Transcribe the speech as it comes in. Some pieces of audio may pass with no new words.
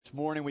This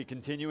morning we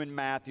continue in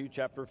Matthew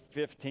chapter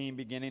 15,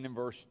 beginning in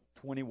verse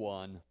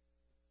 21.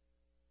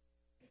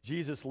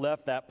 Jesus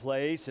left that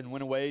place and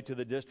went away to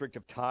the district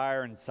of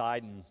Tyre and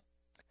Sidon.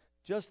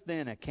 Just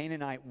then a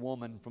Canaanite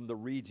woman from the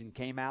region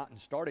came out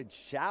and started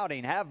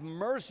shouting, "Have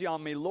mercy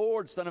on me,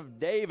 Lord, Son of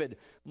David.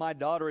 My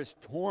daughter is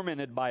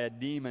tormented by a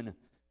demon."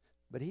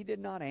 But he did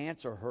not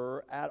answer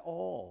her at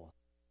all.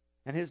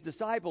 And his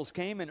disciples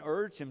came and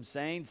urged him,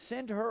 saying,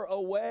 "Send her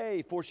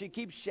away, for she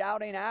keeps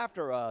shouting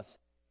after us."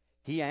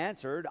 He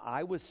answered,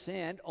 "I was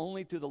sent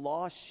only to the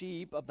lost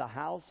sheep of the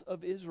house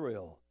of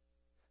Israel."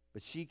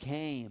 But she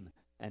came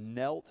and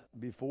knelt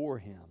before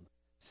him,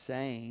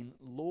 saying,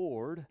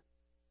 "Lord,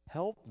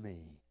 help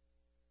me."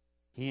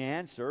 He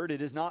answered,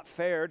 "It is not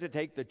fair to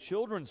take the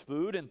children's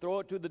food and throw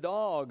it to the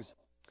dogs."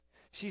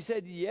 She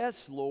said,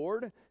 "Yes,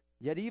 Lord,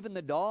 yet even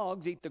the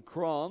dogs eat the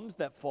crumbs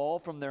that fall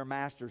from their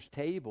master's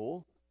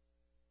table."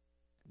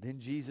 Then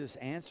Jesus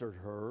answered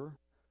her,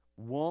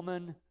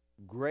 "Woman,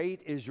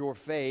 great is your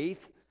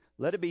faith.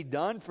 Let it be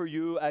done for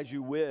you as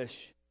you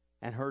wish."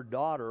 And her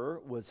daughter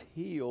was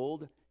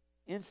healed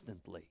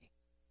instantly.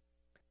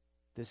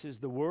 This is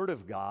the word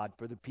of God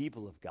for the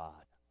people of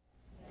God.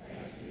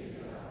 Thanks be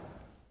to God.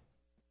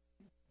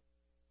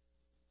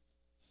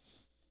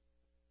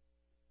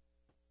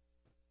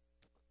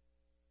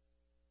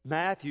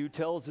 Matthew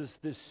tells us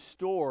this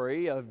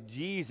story of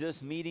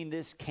Jesus meeting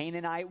this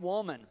Canaanite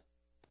woman.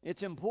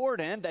 It's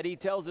important that he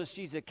tells us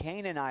she's a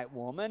Canaanite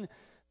woman,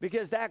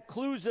 because that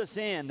clues us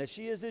in that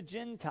she is a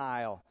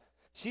Gentile.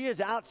 She is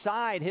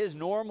outside his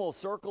normal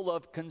circle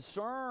of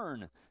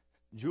concern.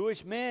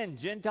 Jewish men,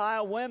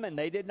 Gentile women,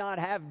 they did not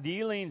have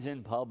dealings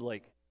in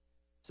public.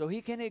 So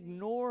he can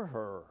ignore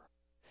her.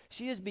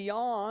 She is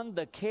beyond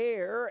the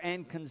care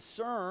and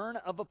concern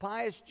of a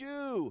pious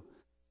Jew.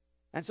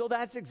 And so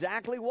that's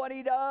exactly what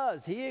he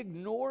does. He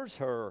ignores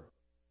her.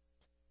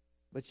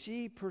 But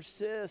she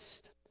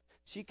persists.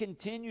 She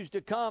continues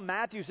to come.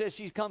 Matthew says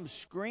she comes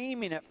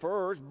screaming at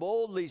first,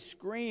 boldly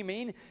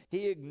screaming.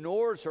 He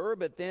ignores her,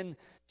 but then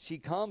she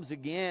comes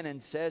again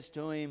and says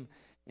to him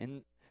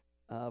in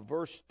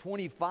verse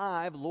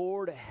 25,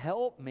 "Lord,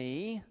 help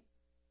me."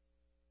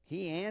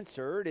 He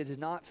answered, "It is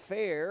not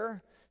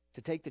fair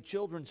to take the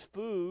children's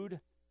food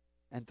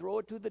and throw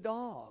it to the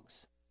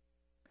dogs."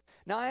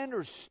 Now, I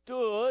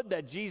understood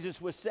that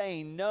Jesus was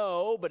saying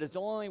no, but it's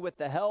only with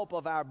the help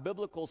of our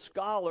biblical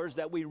scholars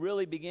that we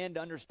really begin to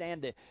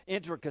understand the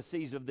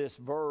intricacies of this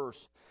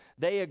verse.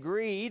 They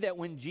agree that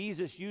when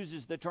Jesus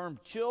uses the term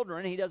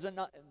children, he does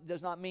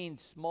not mean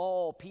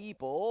small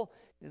people.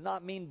 He does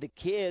not mean the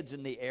kids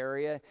in the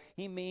area.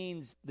 He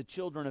means the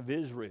children of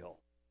Israel.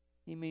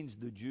 He means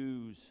the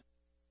Jews.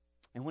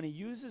 And when he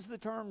uses the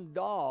term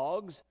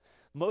dogs,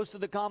 most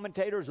of the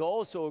commentators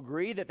also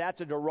agree that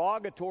that's a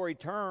derogatory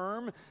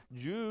term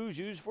Jews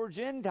use for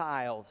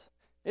Gentiles.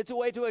 It's a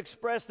way to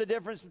express the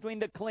difference between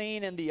the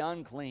clean and the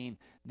unclean,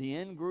 the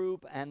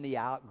in-group and the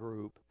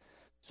out-group.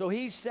 So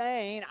he's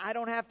saying, I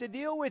don't have to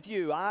deal with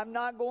you. I'm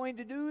not going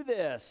to do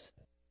this.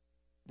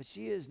 But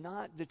she is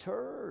not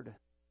deterred.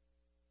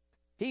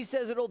 He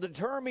says it'll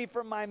deter me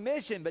from my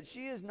mission, but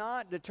she is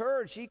not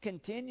deterred. She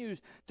continues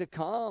to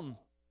come.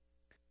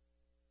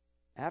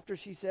 After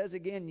she says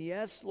again,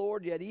 "Yes,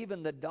 Lord, yet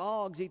even the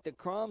dogs eat the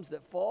crumbs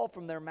that fall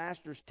from their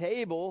master's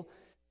table,"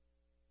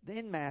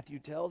 then Matthew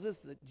tells us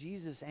that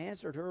Jesus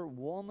answered her,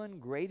 "Woman,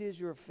 great is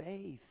your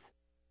faith."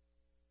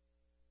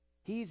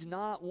 He's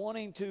not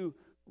wanting to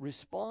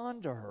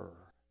respond to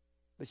her,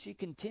 but she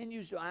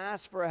continues to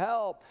ask for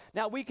help.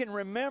 Now, we can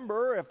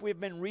remember, if we've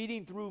been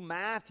reading through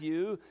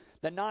Matthew,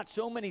 that not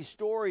so many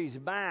stories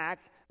back,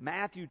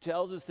 Matthew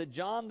tells us that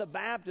John the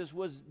Baptist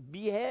was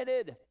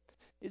beheaded.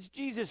 It's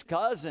Jesus'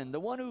 cousin, the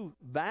one who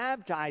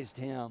baptized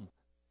him.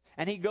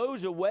 And he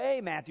goes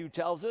away, Matthew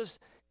tells us,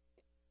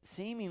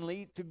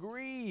 seemingly to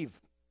grieve.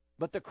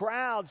 But the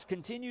crowds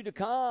continue to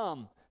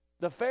come.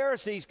 The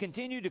Pharisees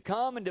continue to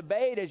come and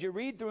debate. As you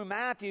read through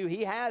Matthew,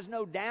 he has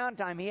no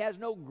downtime. He has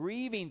no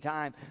grieving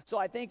time. So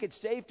I think it's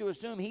safe to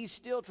assume he's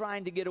still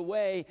trying to get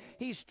away.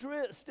 He's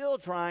still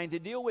trying to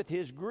deal with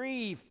his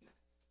grief.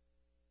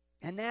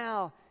 And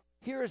now,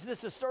 here is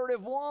this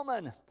assertive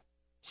woman.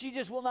 She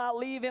just will not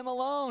leave him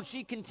alone.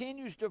 She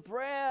continues to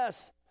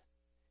press.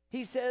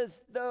 He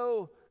says,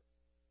 though,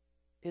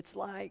 it's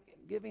like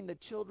giving the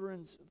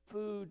children's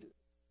food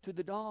to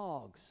the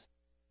dogs.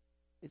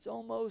 It's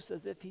almost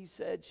as if he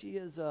said she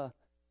is a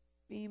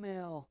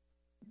female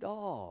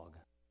dog.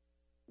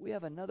 We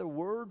have another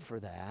word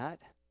for that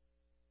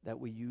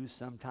we use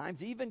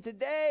sometimes, even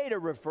today, to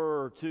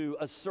refer to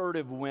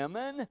assertive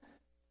women.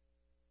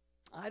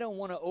 I don't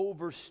want to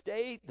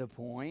overstate the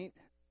point.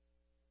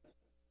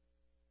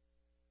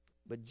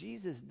 But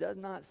Jesus does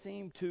not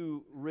seem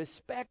to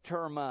respect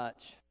her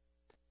much.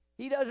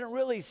 He doesn't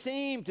really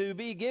seem to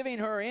be giving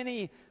her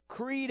any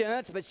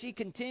credence, but she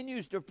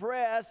continues to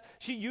press.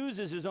 She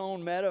uses his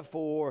own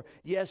metaphor.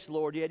 "Yes,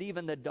 Lord, yet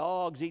even the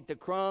dogs eat the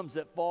crumbs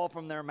that fall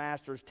from their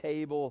master's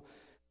table."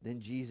 Then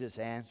Jesus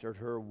answered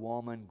her,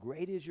 "Woman,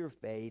 great is your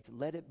faith.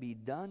 Let it be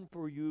done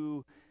for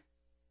you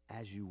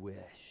as you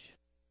wish."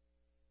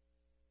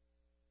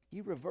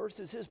 he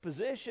reverses his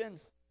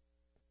position.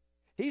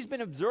 He's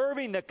been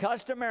observing the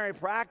customary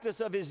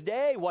practice of his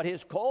day. What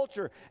his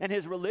culture and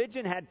his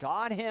religion had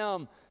taught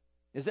him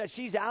is that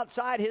she's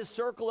outside his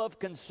circle of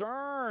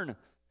concern.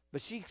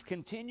 But she's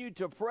continued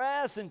to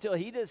press until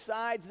he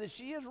decides that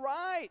she is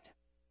right,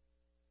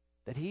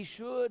 that he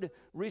should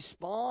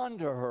respond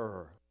to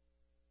her.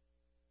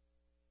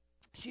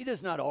 She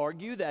does not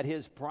argue that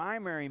his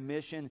primary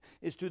mission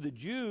is to the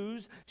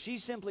Jews. She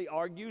simply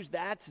argues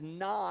that's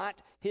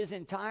not his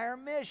entire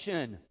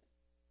mission.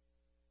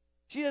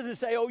 She doesn't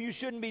say, oh, you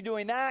shouldn't be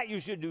doing that,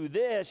 you should do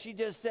this. She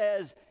just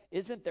says,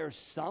 isn't there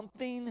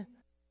something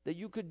that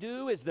you could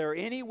do? Is there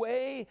any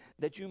way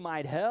that you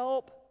might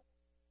help?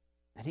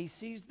 And he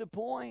sees the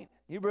point.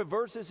 He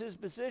reverses his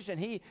position.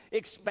 He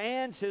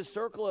expands his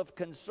circle of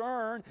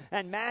concern.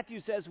 And Matthew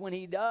says when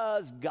he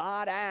does,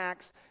 God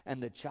acts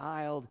and the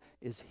child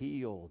is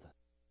healed.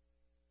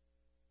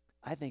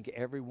 I think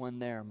everyone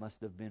there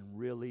must have been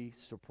really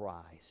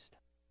surprised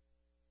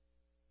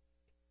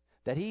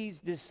that he's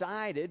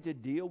decided to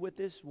deal with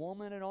this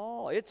woman at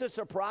all. It's a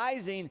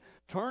surprising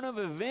turn of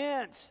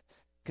events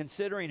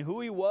considering who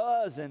he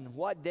was and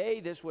what day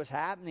this was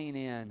happening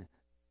in.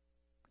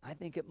 I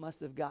think it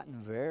must have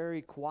gotten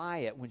very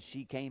quiet when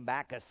she came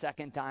back a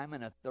second time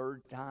and a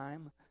third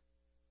time.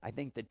 I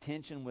think the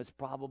tension was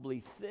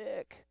probably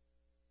thick.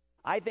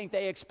 I think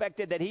they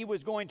expected that he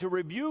was going to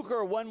rebuke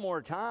her one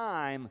more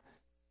time.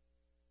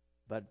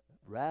 But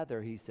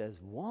rather he says,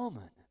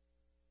 woman,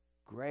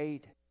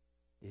 great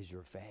is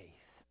your faith.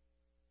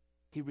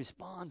 He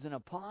responds in a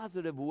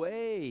positive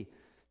way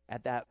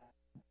at that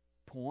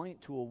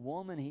point to a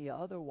woman he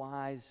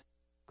otherwise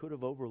could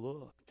have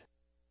overlooked.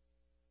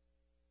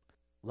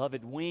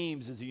 Lovett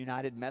Weems is a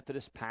United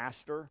Methodist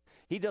pastor.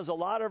 He does a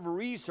lot of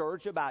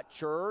research about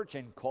church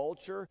and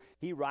culture.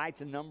 He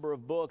writes a number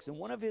of books. In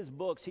one of his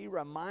books, he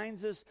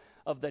reminds us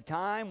of the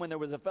time when there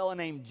was a fellow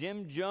named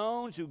Jim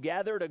Jones who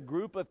gathered a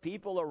group of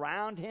people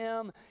around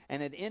him,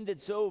 and it ended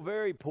so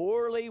very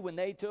poorly when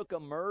they took a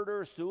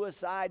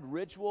murder-suicide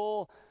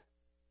ritual,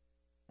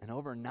 and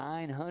over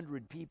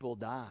 900 people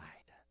died.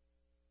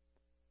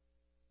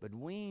 But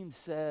Weems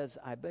says,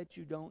 I bet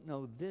you don't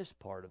know this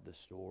part of the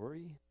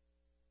story.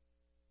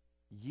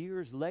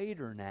 Years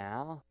later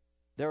now,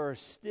 there are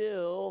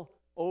still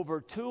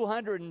over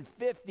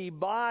 250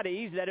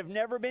 bodies that have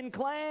never been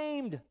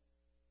claimed.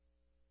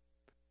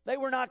 They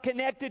were not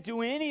connected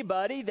to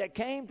anybody that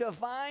came to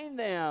find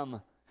them.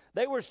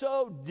 They were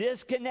so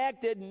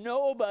disconnected,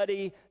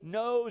 nobody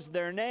knows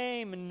their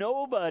name,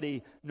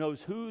 nobody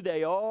knows who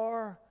they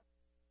are.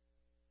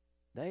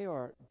 They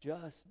are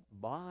just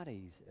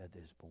bodies at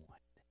this point.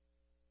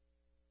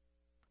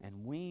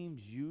 And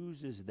Weems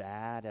uses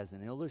that as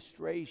an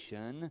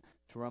illustration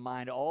to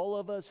remind all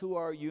of us who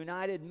are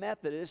United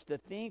Methodists to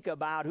think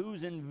about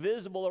who's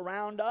invisible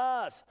around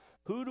us.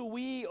 Who do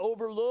we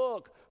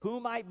overlook? Who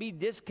might be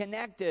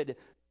disconnected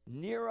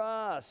near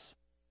us?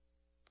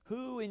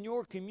 Who in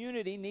your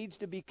community needs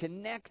to be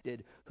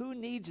connected? Who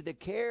needs the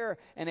care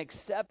and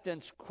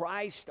acceptance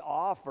Christ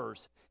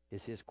offers?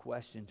 Is his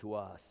question to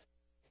us.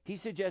 He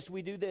suggests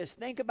we do this.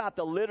 Think about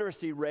the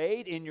literacy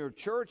rate in your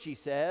church, he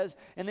says,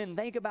 and then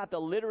think about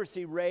the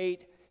literacy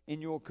rate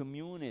in your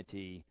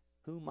community.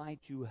 Who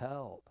might you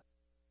help?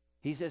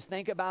 He says,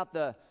 think about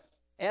the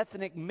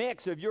ethnic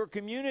mix of your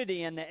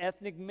community and the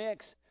ethnic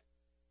mix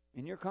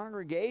in your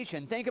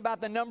congregation. Think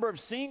about the number of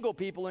single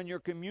people in your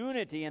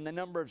community and the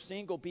number of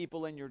single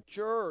people in your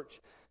church.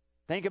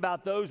 Think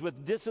about those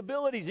with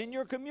disabilities in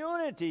your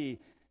community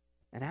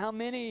and how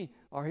many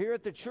are here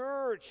at the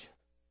church.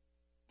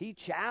 He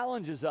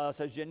challenges us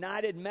as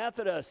United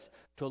Methodists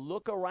to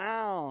look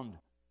around,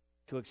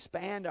 to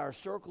expand our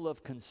circle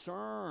of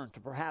concern, to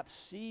perhaps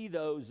see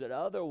those that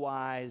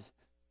otherwise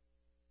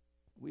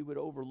we would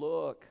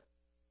overlook.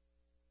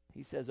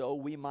 He says,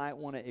 we might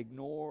want to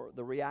ignore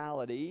the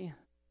reality.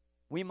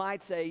 We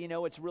might say,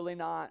 it's really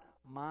not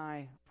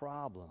my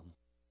problem.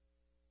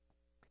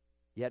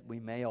 Yet we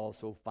may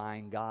also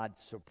find God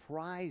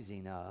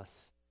surprising us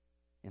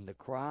in the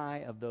cry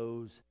of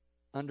those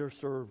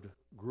underserved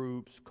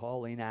groups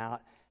calling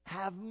out,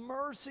 have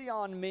mercy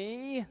on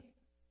me.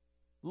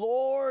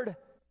 Lord,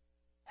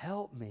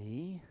 help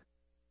me.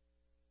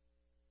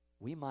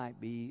 We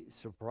might be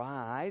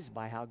surprised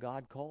by how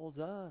God calls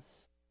us.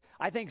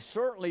 I think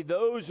certainly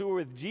those who were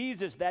with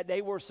Jesus that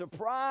day were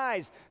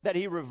surprised that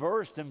he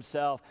reversed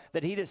himself,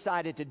 that he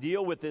decided to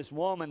deal with this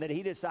woman, that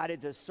he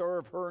decided to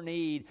serve her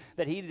need,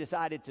 that he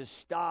decided to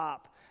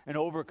stop and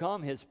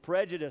overcome his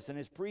prejudice and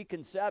his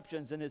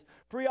preconceptions and his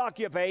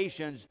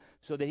preoccupations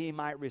so that he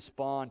might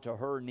respond to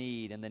her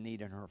need and the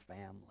need in her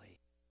family.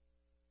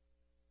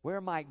 Where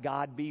might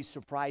God be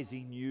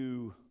surprising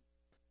you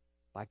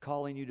by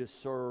calling you to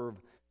serve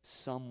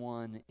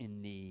someone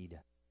in need?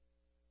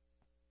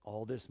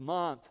 All this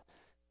month,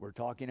 we're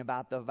talking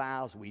about the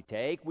vows we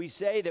take. We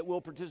say that we'll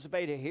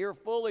participate here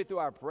fully through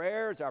our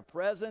prayers, our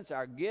presence,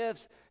 our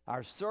gifts,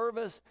 our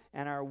service,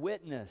 and our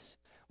witness.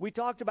 We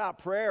talked about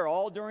prayer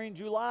all during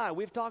July.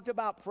 We've talked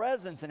about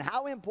presence and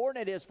how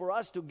important it is for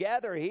us to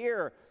gather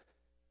here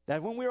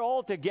That when we're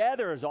all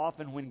together is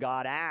often when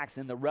God acts,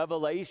 and the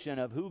revelation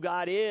of who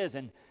God is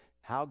and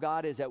how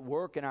God is at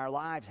work in our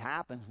lives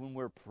happens when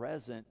we're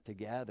present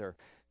together.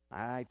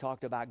 I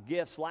talked about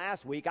gifts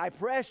last week. I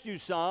pressed you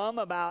some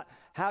about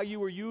how you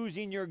were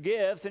using your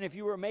gifts and if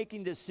you were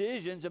making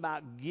decisions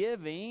about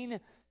giving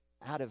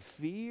out of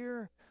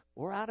fear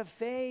or out of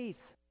faith.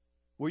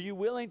 Were you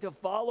willing to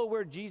follow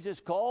where Jesus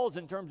calls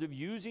in terms of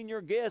using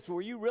your gifts?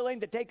 Were you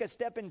willing to take a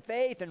step in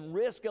faith and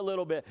risk a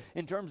little bit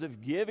in terms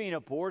of giving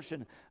a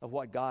portion of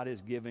what God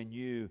has given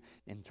you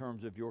in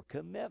terms of your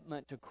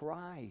commitment to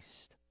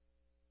Christ?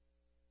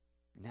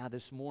 Now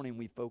this morning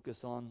we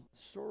focus on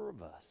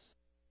service.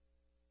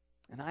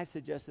 And I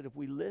suggest that if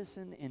we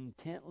listen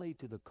intently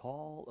to the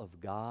call of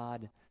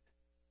God,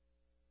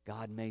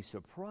 God may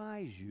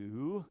surprise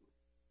you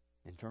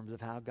in terms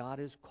of how God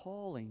is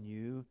calling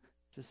you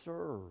to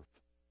serve.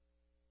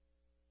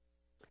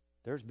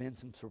 There's been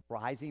some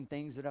surprising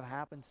things that have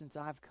happened since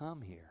I've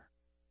come here.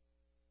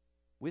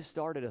 We've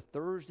started a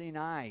Thursday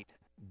night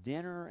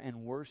dinner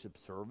and worship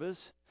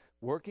service,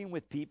 working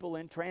with people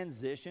in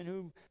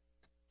transition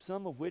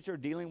some of which are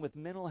dealing with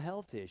mental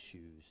health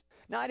issues.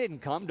 Now, I didn't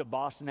come to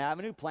Boston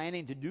Avenue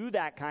planning to do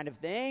that kind of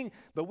thing,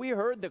 but we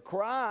heard the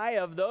cry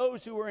of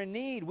those who were in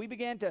need. We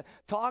began to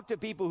talk to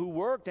people who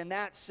worked in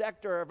that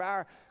sector of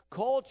our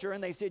culture,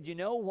 and they said, you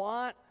know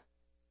what?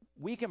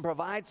 We can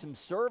provide some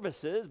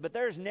services, but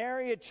there's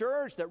nary a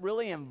church that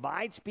really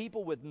invites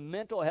people with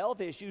mental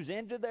health issues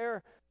into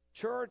their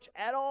church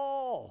at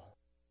all.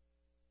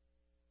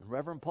 And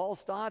Reverend Paul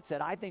Stott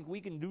said, I think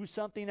we can do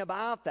something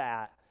about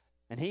that.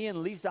 And he and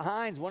Lisa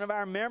Hines, one of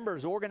our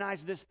members,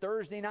 organized this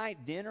Thursday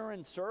night dinner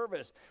and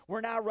service. We're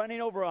now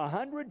running over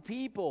 100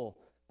 people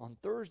on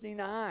Thursday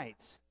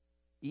nights,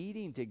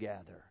 eating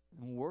together,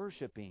 and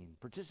worshiping,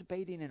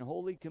 participating in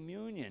Holy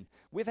Communion.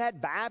 We've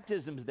had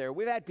baptisms there.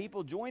 We've had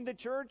people join the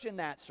church in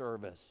that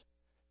service.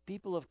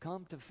 People have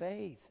come to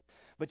faith.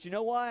 But you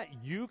know what?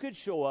 You could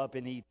show up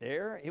and eat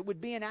there. It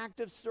would be an act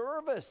of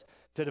service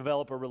to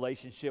develop a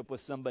relationship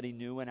with somebody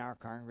new in our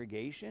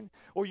congregation.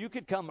 Or you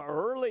could come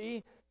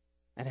early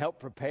and help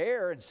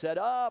prepare and set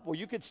up, or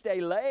you could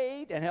stay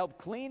late and help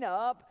clean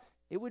up.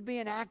 It would be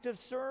an act of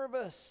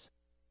service.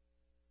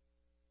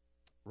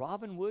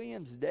 Robin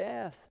Williams'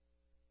 death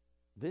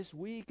this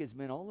week has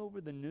been all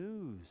over the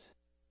news.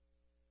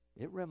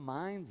 It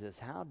reminds us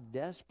how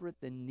desperate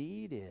the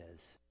need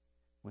is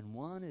when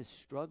one is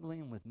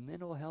struggling with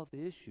mental health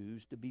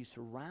issues to be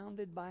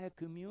surrounded by a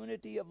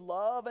community of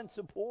love and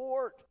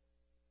support.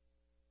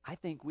 I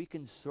think we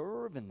can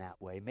serve in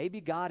that way. Maybe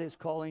God is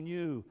calling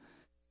you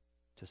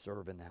to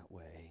serve in that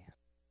way.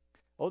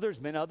 Oh, there's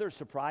been other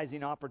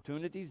surprising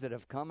opportunities that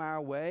have come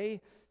our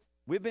way.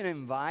 We've been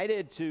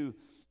invited to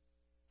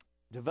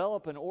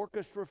develop an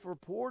orchestra for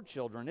poor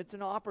children. It's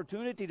an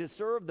opportunity to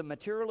serve the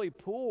materially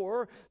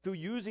poor through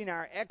using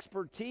our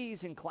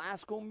expertise in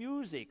classical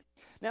music.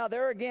 Now,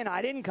 there again,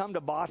 I didn't come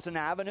to Boston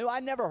Avenue.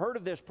 I never heard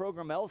of this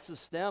program, El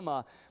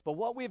Sistema. But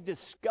what we've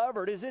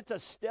discovered is it's a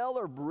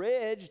stellar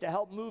bridge to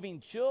help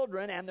moving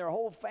children and their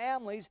whole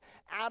families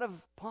out of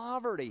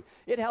poverty.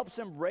 It helps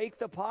them break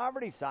the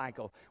poverty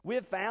cycle.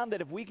 We've found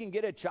that if we can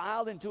get a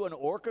child into an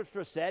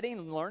orchestra setting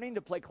and learning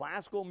to play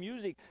classical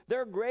music,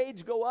 their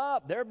grades go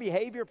up, their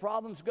behavior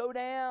problems go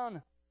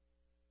down.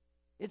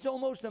 It's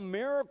almost a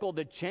miracle,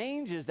 the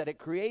changes that it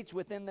creates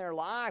within their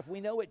life. We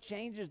know it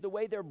changes the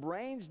way their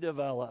brains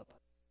develop.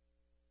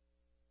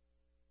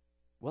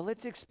 Well,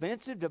 it's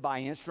expensive to buy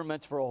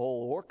instruments for a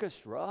whole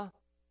orchestra,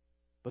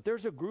 but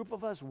there's a group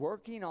of us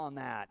working on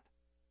that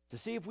to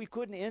see if we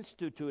couldn't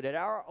institute it.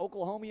 Our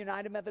Oklahoma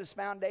United Methodist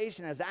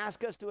Foundation has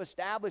asked us to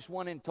establish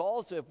one in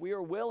Tulsa if we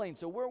are willing,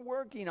 so we're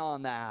working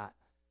on that.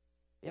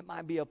 It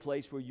might be a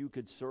place where you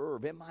could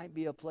serve. It might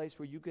be a place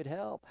where you could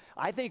help.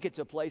 I think it's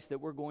a place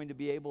that we're going to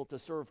be able to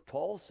serve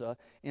Tulsa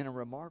in a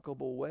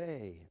remarkable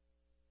way.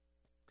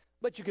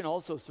 But you can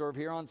also serve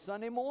here on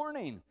Sunday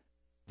morning.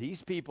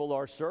 These people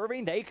are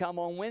serving. They come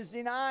on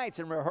Wednesday nights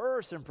and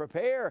rehearse and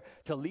prepare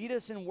to lead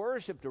us in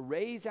worship, to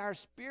raise our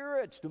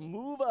spirits, to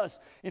move us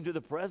into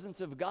the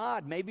presence of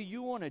God. Maybe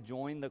you want to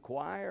join the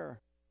choir.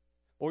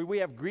 Or we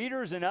have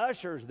greeters and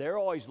ushers. They're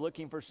always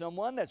looking for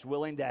someone that's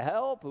willing to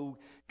help, who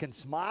can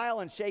smile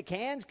and shake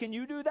hands. Can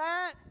you do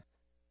that?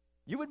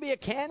 You would be a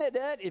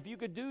candidate if you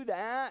could do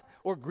that.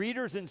 Or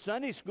greeters in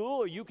Sunday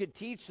school, or you could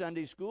teach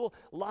Sunday school.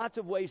 Lots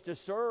of ways to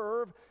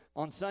serve.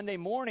 On Sunday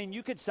morning,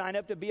 you could sign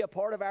up to be a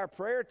part of our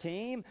prayer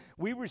team.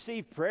 We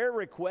receive prayer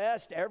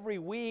requests every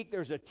week.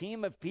 There's a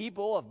team of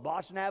people, of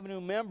Boston Avenue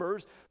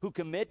members, who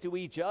commit to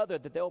each other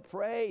that they'll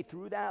pray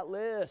through that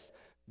list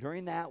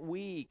during that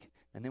week.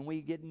 And then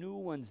we get new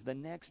ones the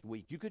next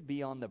week. You could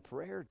be on the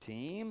prayer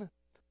team.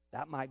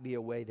 That might be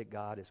a way that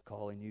God is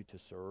calling you to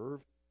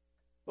serve.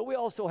 But we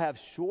also have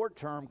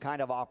short-term kind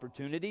of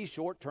opportunities,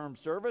 short-term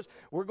service.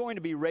 We're going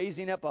to be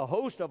raising up a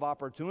host of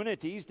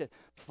opportunities to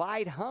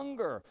fight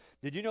hunger.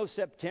 Did you know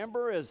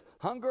September is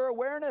Hunger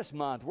Awareness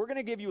Month? We're going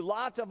to give you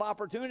lots of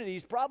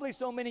opportunities. Probably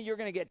so many you're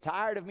going to get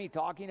tired of me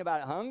talking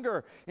about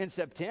hunger in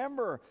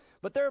September.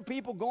 But there are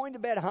people going to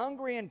bed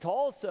hungry in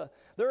Tulsa.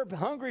 There are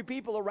hungry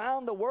people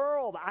around the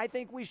world. I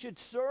think we should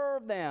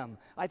serve them.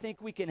 I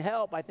think we can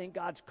help. I think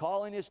God's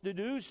calling us to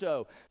do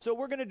so. So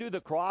we're going to do the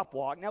crop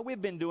walk. Now,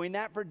 we've been doing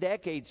that for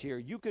decades here.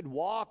 You could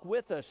walk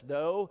with us,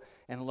 though,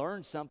 and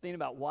learn something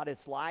about what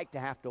it's like to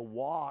have to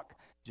walk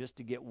just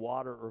to get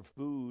water or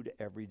food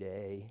every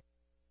day.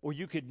 Or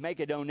you could make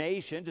a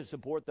donation to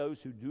support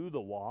those who do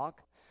the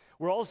walk.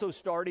 We're also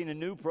starting a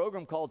new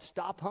program called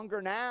Stop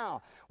Hunger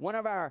Now. One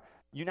of our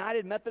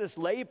United Methodist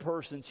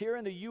laypersons here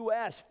in the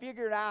U.S.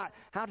 figured out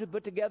how to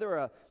put together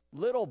a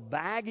little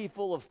baggie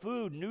full of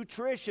food,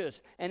 nutritious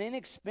and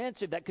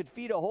inexpensive, that could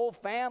feed a whole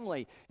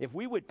family. If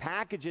we would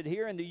package it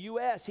here in the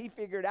U.S., he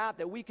figured out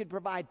that we could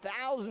provide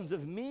thousands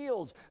of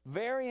meals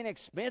very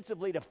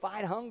inexpensively to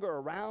fight hunger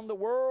around the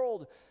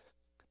world.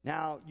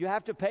 Now, you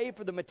have to pay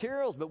for the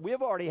materials, but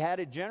we've already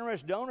had a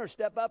generous donor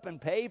step up and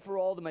pay for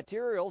all the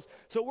materials.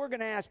 So we're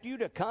going to ask you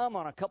to come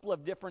on a couple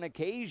of different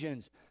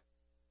occasions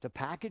to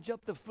package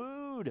up the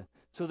food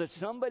so that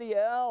somebody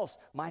else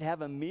might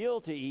have a meal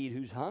to eat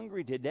who's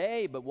hungry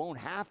today but won't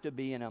have to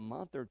be in a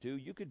month or two.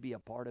 You could be a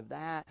part of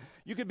that.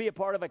 You could be a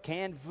part of a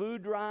canned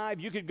food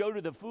drive. You could go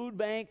to the food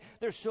bank.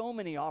 There's so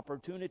many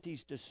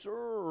opportunities to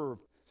serve.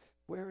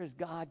 Where is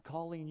God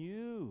calling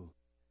you?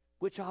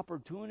 Which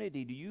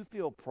opportunity do you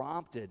feel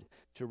prompted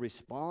to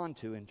respond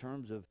to in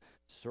terms of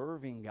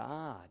serving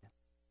God?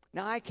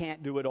 Now, I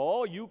can't do it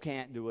all. You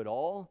can't do it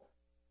all.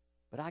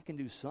 But I can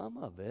do some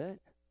of it.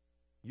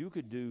 You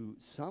could do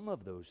some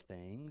of those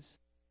things.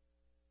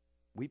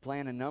 We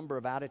plan a number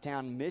of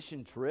out-of-town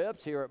mission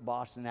trips here at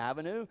Boston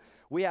Avenue.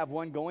 We have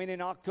one going in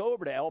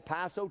October to El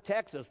Paso,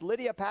 Texas.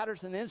 Lydia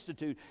Patterson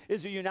Institute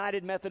is a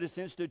United Methodist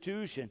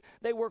institution.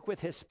 They work with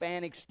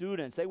Hispanic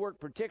students. They work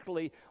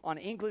particularly on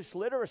English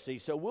literacy.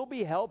 So we'll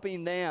be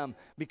helping them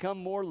become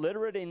more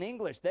literate in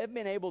English. They've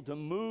been able to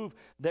move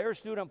their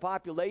student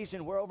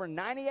population where over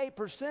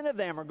 98% of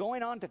them are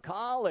going on to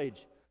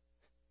college.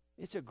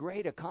 It's a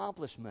great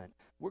accomplishment.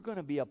 We're going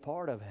to be a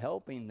part of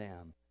helping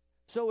them.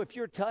 So if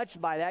you're touched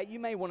by that, you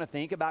may want to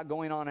think about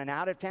going on an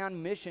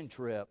out-of-town mission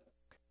trip.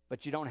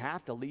 But you don't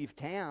have to leave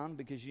town,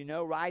 because you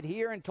know right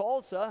here in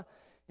Tulsa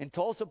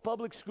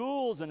Public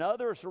Schools and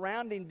other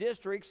surrounding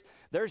districts,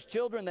 there's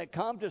children that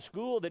come to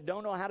school that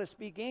don't know how to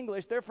speak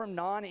English. They're from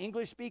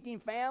non-English speaking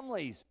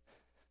families.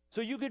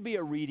 So you could be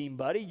a reading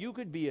buddy. You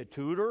could be a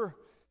tutor.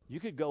 You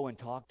could go and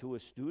talk to a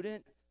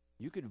student.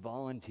 You could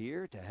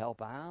volunteer to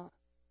help out.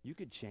 You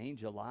could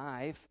change a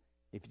life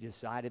if you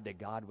decided that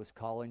God was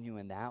calling you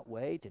in that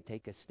way, to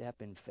take a step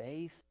in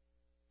faith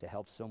to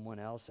help someone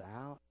else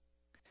out.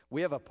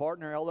 We have a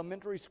partner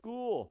elementary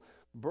school,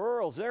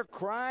 Burles. They're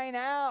crying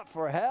out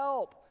for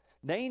help.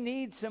 They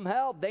need some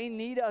help. They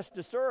need us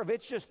to serve.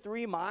 It's just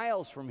 3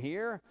 miles from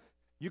here.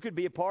 You could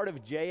be a part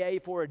of JA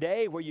for a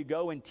day, where you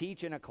go and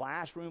teach in a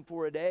classroom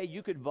for a day.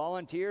 You could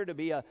volunteer to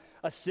be an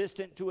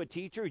assistant to a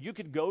teacher. You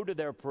could go to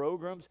their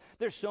programs.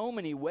 There's so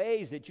many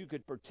ways that you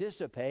could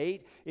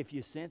participate if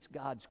you sense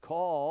God's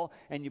call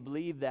and you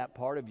believe that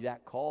part of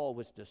that call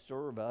was to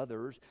serve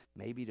others,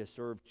 maybe to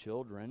serve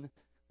children.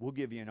 We'll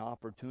give you an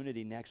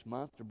opportunity next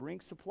month to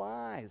bring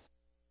supplies.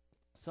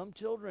 Some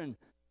children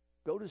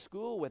go to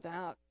school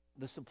without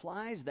the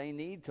supplies they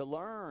need to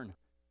learn.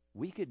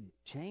 We could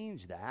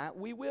change that.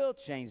 We will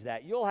change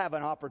that. You'll have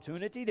an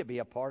opportunity to be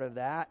a part of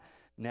that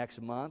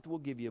next month. We'll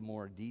give you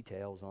more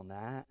details on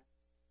that.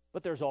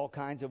 But there's all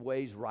kinds of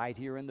ways right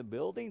here in the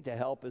building to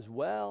help as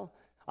well.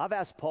 I've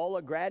asked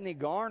Paula Gradney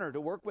Garner to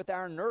work with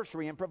our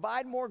nursery and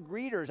provide more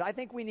greeters. I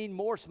think we need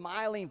more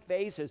smiling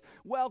faces,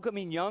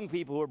 welcoming young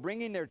people who are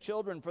bringing their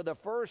children for the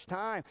first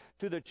time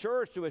to the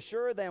church to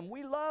assure them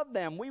we love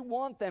them, we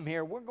want them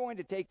here, we're going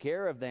to take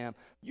care of them.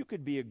 You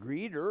could be a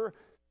greeter.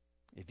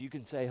 If you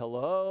can say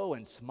hello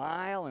and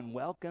smile and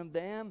welcome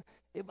them,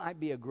 it might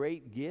be a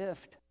great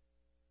gift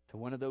to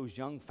one of those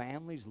young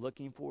families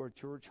looking for a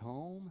church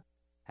home.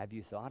 Have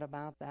you thought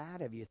about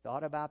that? Have you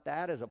thought about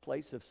that as a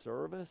place of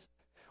service?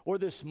 Or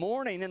this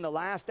morning in the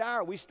last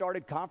hour, we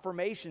started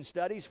confirmation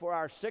studies for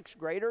our 6th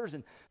graders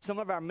and some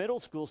of our middle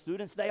school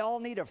students. They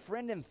all need a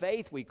friend in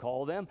faith, we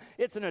call them.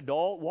 It's an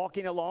adult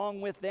walking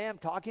along with them,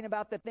 talking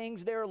about the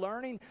things they're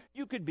learning.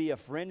 You could be a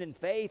friend in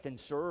faith and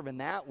serve in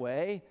that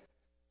way.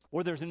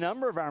 Or there's a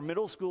number of our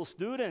middle school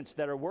students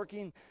that are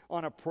working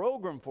on a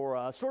program for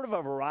us, sort of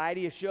a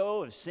variety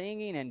show of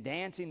singing and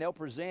dancing. They'll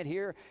present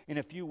here in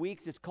a few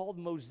weeks. It's called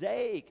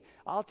Mosaic.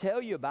 I'll tell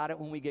you about it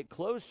when we get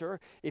closer.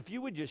 If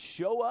you would just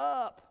show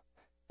up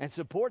and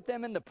support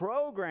them in the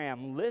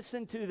program,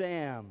 listen to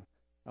them,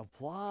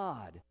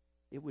 applaud,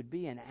 it would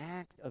be an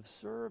act of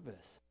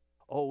service.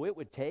 Oh, it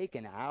would take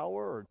an hour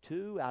or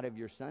two out of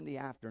your Sunday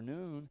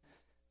afternoon,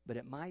 but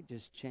it might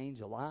just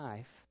change a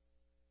life.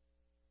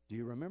 Do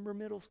you remember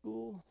middle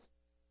school?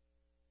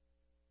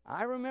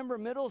 I remember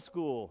middle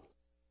school.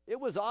 It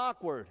was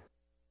awkward.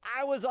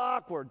 I was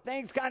awkward.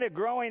 Things kind of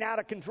growing out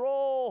of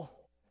control.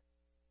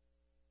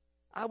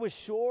 I was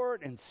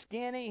short and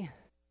skinny,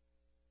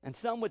 and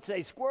some would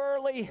say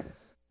squirrely.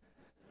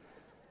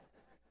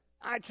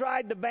 I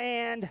tried the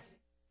band.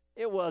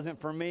 It wasn't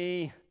for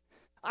me.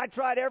 I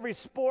tried every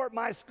sport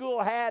my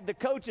school had. The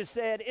coaches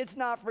said, it's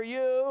not for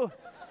you.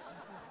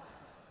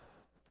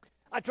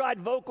 I tried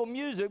vocal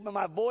music, but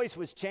my voice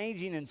was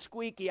changing and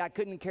squeaky. I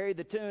couldn't carry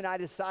the tune. I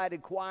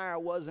decided choir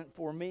wasn't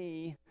for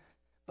me.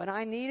 But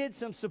I needed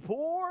some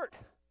support.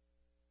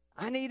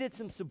 And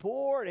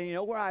you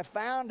know where I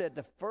found it?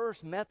 The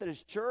First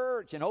Methodist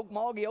Church in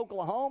Okmulgee,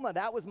 Oklahoma.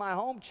 That was my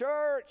home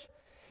church.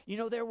 You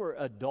know, there were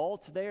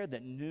adults there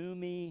that knew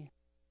me,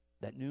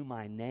 that knew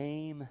my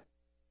name,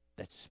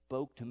 that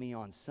spoke to me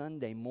on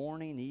Sunday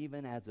morning,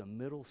 even as a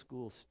middle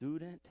school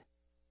student,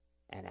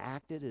 and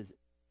acted as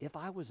if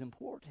I was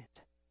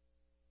important.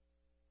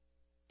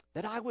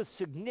 That I was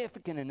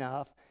significant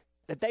enough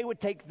that they would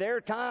take their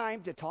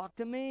time to talk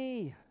to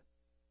me.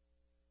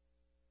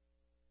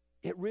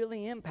 It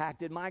really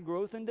impacted my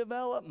growth and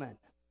development.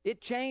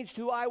 It changed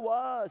who I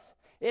was.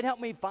 It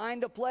helped me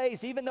find a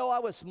place. Even though I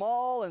was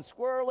small and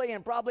squirrely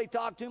and probably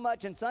talked too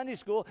much in Sunday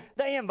school,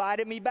 they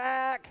invited me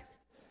back.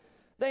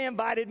 They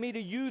invited me to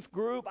youth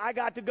group. I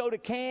got to go to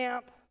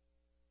camp.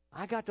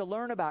 I got to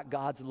learn about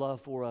God's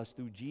love for us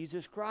through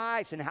Jesus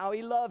Christ and how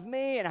He loved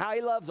me and how He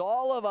loves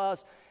all of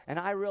us. And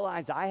I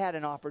realized I had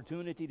an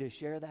opportunity to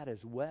share that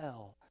as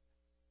well.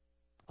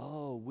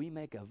 Oh, we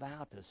make a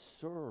vow to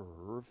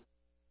serve.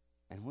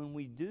 And when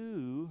we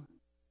do,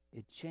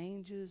 it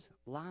changes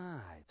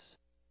lives.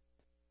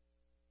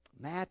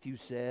 Matthew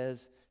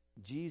says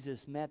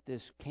Jesus met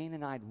this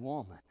Canaanite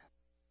woman,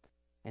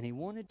 and He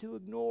wanted to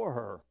ignore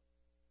her,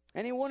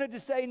 and He wanted to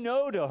say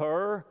no to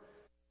her,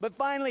 but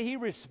finally He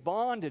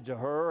responded to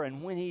her,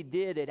 and when He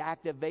did, it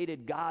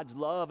activated God's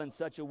love in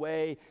such a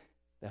way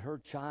that her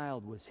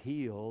child was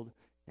healed,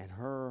 and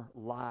her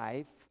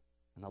life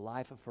and the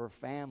life of her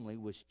family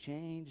was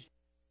changed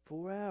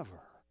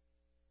forever.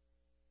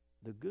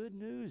 The good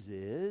news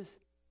is,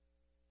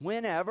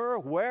 whenever,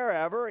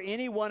 wherever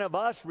any one of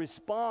us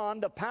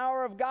respond, the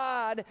power of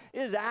God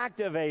is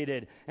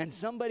activated, and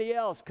somebody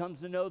else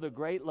comes to know the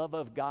great love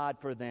of God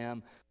for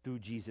them through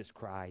Jesus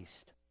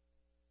Christ.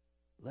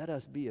 Let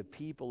us be a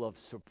people of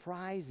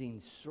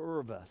surprising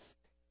service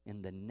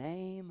in the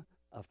name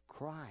of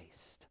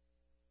Christ.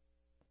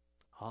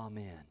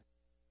 Amen.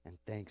 And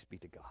thanks be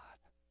to God.